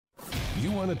You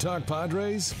want to talk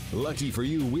Padres? Lucky for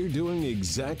you, we're doing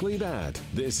exactly that.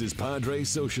 This is Padres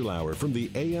Social Hour from the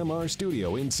AMR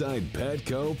studio inside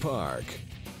Petco Park.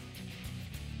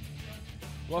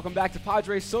 Welcome back to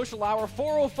Padres Social Hour.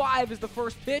 4:05 is the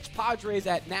first pitch. Padres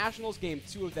at Nationals, game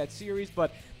 2 of that series.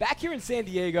 But back here in San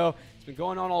Diego, it's been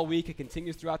going on all week. It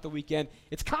continues throughout the weekend.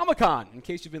 It's Comic-Con, in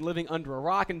case you've been living under a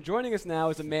rock. And joining us now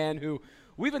is a man who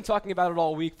we've been talking about it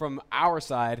all week from our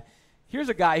side. Here's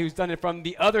a guy who's done it from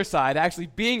the other side, actually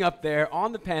being up there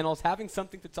on the panels, having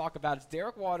something to talk about. It's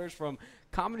Derek Waters from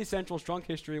Comedy Central's Drunk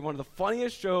History, one of the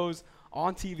funniest shows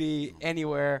on TV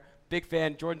anywhere. Big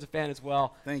fan. Jordan's a fan as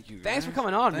well. Thank you. Thanks for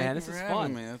coming on, man. This is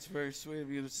fun. Me. That's very sweet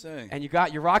of you to say. And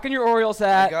you're rocking your Orioles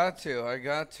hat. I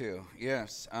got to.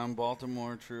 Yes, I'm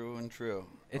Baltimore, true and true.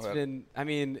 It's been,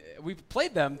 we've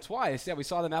played them twice. Yeah, we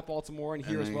saw them at Baltimore and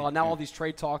here as well. And now all these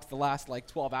trade talks the last,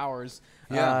 12 hours.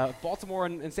 Yeah. Baltimore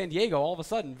and San Diego, all of a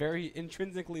sudden, very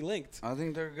intrinsically linked. I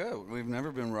think they're good. We've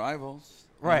never been rivals.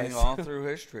 Right. All through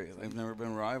history. They've never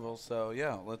been rivals. So,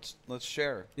 yeah, let's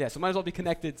share. Yeah, so might as well be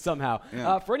connected somehow.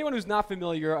 Yeah. For anyone who's not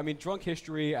familiar, Drunk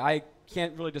History, I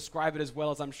can't really describe it as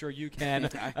well as I'm sure you can.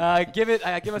 Give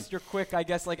us your quick,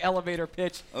 elevator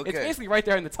pitch. Okay. It's basically right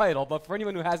there in the title, but for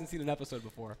anyone who hasn't seen an episode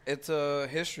before. It's a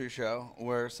history show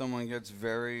where someone gets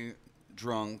very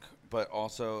drunk but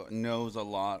also knows a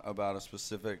lot about a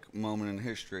specific moment in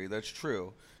history. That's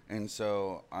true. And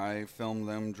so I film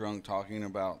them drunk talking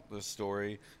about the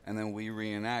story, and then we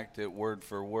reenact it word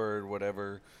for word.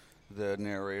 Whatever the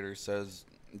narrator says,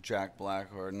 Jack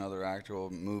Black or another actor will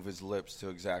move his lips to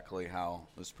exactly how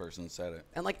this person said it.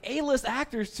 And A-list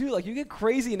actors too, you get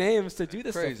crazy names to do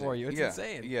this stuff for you. It's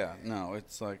insane. Yeah, no,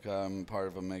 it's like I'm part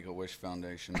of a Make-A-Wish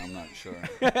Foundation. I'm not sure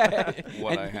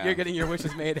what I have. You're getting your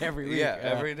wishes made every week. Yeah,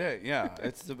 every day. Yeah,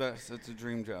 it's the best. It's a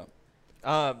dream job.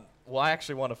 Well, I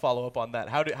actually want to follow up on that.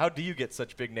 How do you get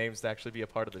such big names to actually be a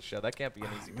part of the show? That can't be an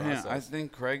easy process. I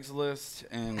think Craigslist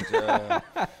and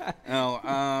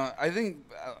I think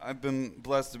I've been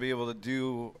blessed to be able to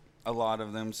do a lot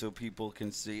of them so people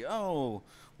can see, oh,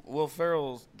 Will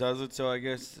Ferrell does it, so I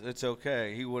guess it's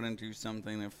okay. He wouldn't do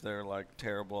something if they're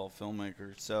terrible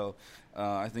filmmakers. So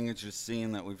I think it's just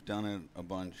seeing that we've done it a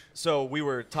bunch. So we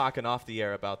were talking off the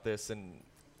air about this, and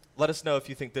let us know if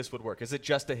you think this would work. Is it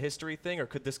just a history thing, or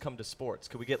could this come to sports?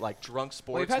 Could we get drunk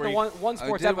sports? Well, we've had one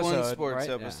sports episode. One sports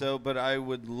right? episode, but I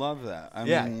would love that. I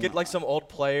mean, get some old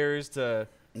players to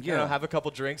have a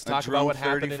couple drinks, talk about what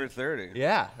happened. 30 for 30.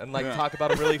 Yeah, and talk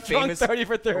about a really famous 30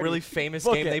 for 30. A really famous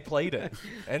game they played in,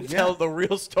 and tell the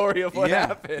real story of what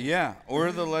happened. Yeah,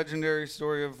 or the legendary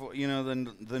story of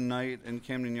the night in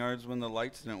Camden Yards when the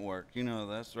lights didn't work.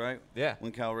 That's right. Yeah,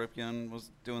 when Cal Ripken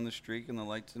was doing the streak and the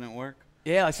lights didn't work.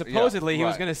 Yeah, supposedly he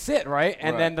was going to sit, right?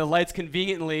 And then the lights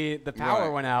conveniently, the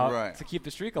power went out to keep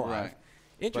the streak alive. Right.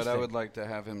 Interesting. But I would like to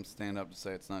have him stand up to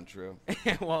say it's not true.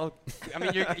 Well,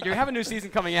 you have a new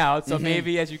season coming out, so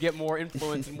maybe as you get more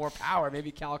influence and more power, maybe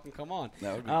Cal can come on.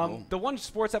 That would be cool. The one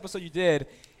sports episode you did,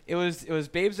 it was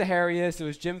Babe Zaharias, it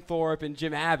was Jim Thorpe, and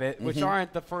Jim Abbott, which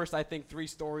aren't the first, I think, 3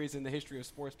 stories in the history of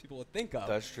sports people would think of.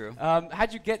 That's true.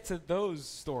 How'd you get to those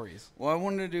stories? Well, I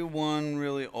wanted to do one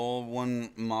really old, one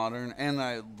modern, and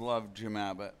I loved Jim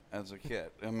Abbott as a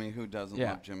kid. Who doesn't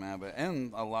love Jim Abbott?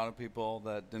 And a lot of people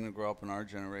that didn't grow up in our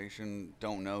generation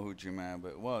don't know who Jim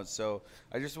Abbott was. So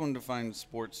I just wanted to find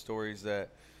sports stories that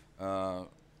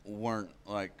weren't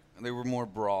they were more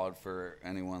broad for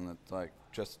anyone that's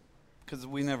just because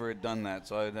we never had done that,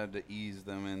 so I'd had to ease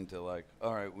them into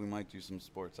all right, we might do some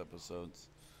sports episodes.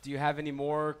 Do you have any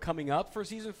more coming up for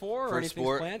season 4 or anything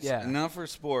planned? Yeah, not for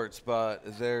sports,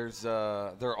 but there's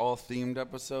they're all themed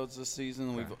episodes this season.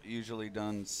 Okay. We've usually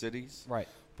done cities, right?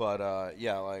 But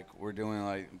we're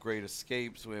doing Great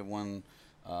Escapes. We have one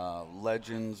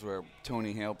Legends where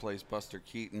Tony Hale plays Buster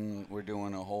Keaton. We're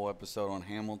doing a whole episode on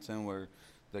Hamilton where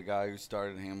the guy who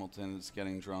started Hamilton is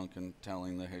getting drunk and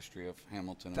telling the history of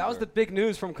Hamilton. That was the big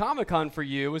news from Comic-Con for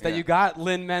you, was that you got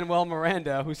Lin-Manuel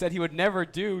Miranda, who said he would never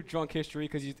do Drunk History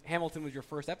because Hamilton was your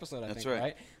first episode, I think,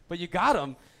 right? But you got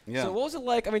him. Yeah. So what was it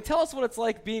like? Tell us what it's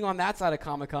like being on that side of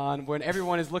Comic-Con when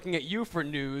everyone is looking at you for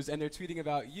news and they're tweeting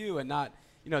about you and not,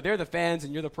 they're the fans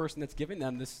and you're the person that's giving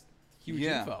them this huge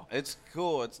info. It's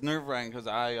cool. It's nerve-wracking because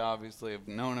I obviously have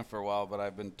known it for a while, but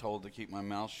I've been told to keep my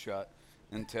mouth shut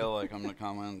until I'm going to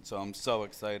comment. So I'm so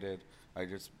excited. I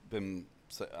just been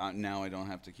now I don't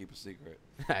have to keep a secret.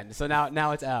 So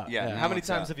now it's out. Yeah. How many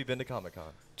times have you been to Comic-Con?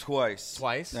 Twice.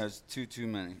 Twice? That's too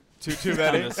many. Too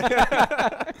many.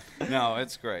 No,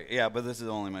 it's great. Yeah, but this is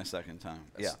only my second time.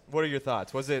 Yeah. What are your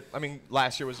thoughts? Was it? I mean,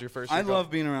 last year was your first. I love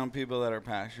being around people that are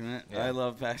passionate. Yeah. I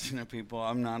love passionate people.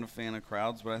 I'm not a fan of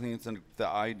crowds, but I think the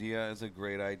idea is a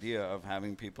great idea of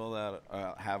having people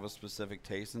that have a specific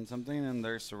taste in something, and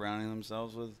they're surrounding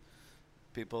themselves with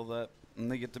people that. And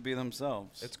they get to be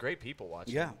themselves. It's great people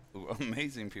watching. Yeah,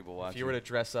 amazing people watching. If you were to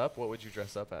dress up, what would you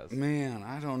dress up as? Man,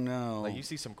 I don't know. Like you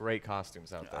see some great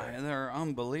costumes out there. They're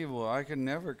unbelievable. I could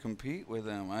never compete with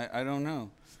them. I don't know.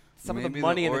 Some Maybe of the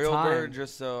money and the Oriole time. bird,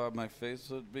 just so my face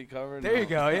would be covered. There you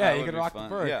go. Yeah, That you would could be rock fun.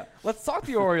 the bird. Yeah. Let's talk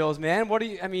the Orioles, man. What do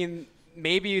you? I mean,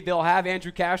 maybe they'll have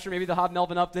Andrew Cashner. Maybe they'll have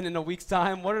Melvin Upton in a week's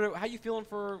time. How you feeling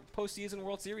for postseason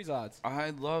World Series odds?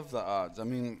 I love the odds. I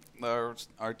mean,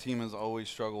 our team has always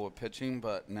struggled with pitching,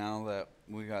 but now that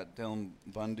we got Dylan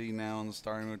Bundy now in the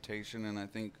starting rotation, and I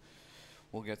think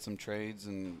we'll get some trades,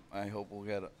 and I hope we'll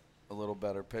get a little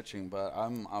better pitching. But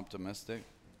I'm optimistic.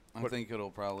 I think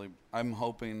I'm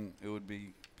hoping it would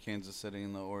be Kansas City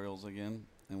and the Orioles again,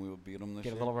 and we would beat them this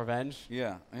year. Get a little revenge.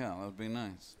 Yeah, that would be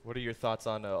nice. What are your thoughts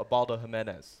on Ubaldo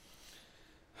Jimenez?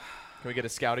 Can we get a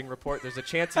scouting report? There's a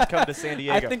chance he's coming to San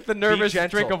Diego. I think the nervous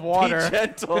drink of water Be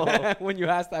gentle. when you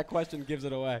ask that question gives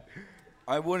it away.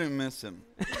 I wouldn't miss him.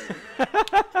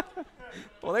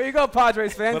 Well, there you go,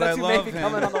 Padres fans. But That's I who love make it him.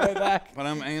 coming on the way back. But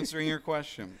I'm answering your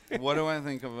question. What do I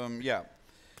think of him? Yeah.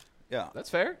 That's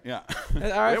fair. Yeah. All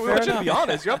right, We fair want you to enough. be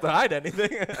honest. You don't have to hide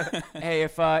anything. Hey,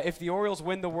 if the Orioles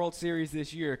win the World Series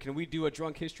this year, can we do a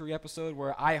drunk history episode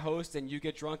where I host and you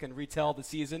get drunk and retell the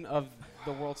season of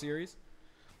the World Series?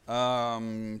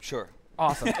 Sure.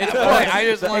 Awesome. I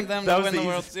just want them that to was win the the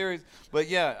World Series. But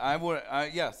yeah, I would.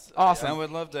 Yes. Awesome. I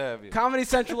would love to have you. Comedy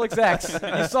Central execs.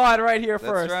 You saw it right here That's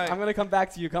first. right. I'm going to come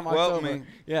back to you come Welcome October. me.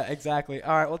 Yeah, exactly.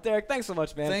 All right. Well, Derek, thanks so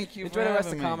much, man. Thank you Enjoy for the rest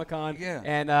of having me. Comic-Con. Yeah.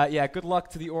 And, good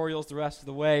luck to the Orioles the rest of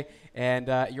the way. And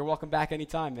you're welcome back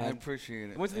anytime, man. I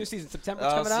appreciate it. When's the new season? September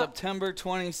it's coming out? September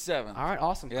 27th. All right,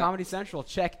 awesome. Yeah. Comedy Central.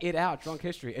 Check it out. Drunk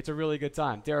History. It's a really good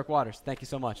time. Derek Waters, thank you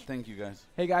so much. Thank you, guys.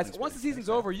 Hey, guys, Thanks, once buddy. the season's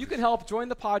over, you can help join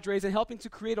the Padres in helping to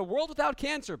create a world without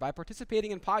cancer by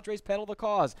participating in Padres Pedal the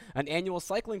Cause, an annual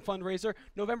cycling fundraiser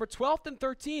November 12th and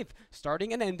 13th,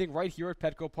 starting and ending right here at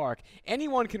Petco Park.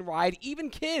 Anyone can ride, even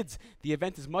kids. The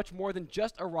event is much more than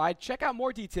just a ride. Check out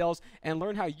more details and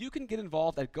learn how you can get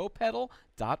involved at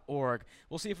gopedal.org.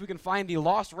 We'll see if we can find the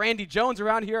lost Randy Jones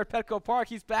around here at Petco Park.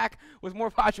 He's back with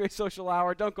more Padres Social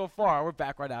Hour. Don't go far. We're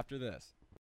back right after this.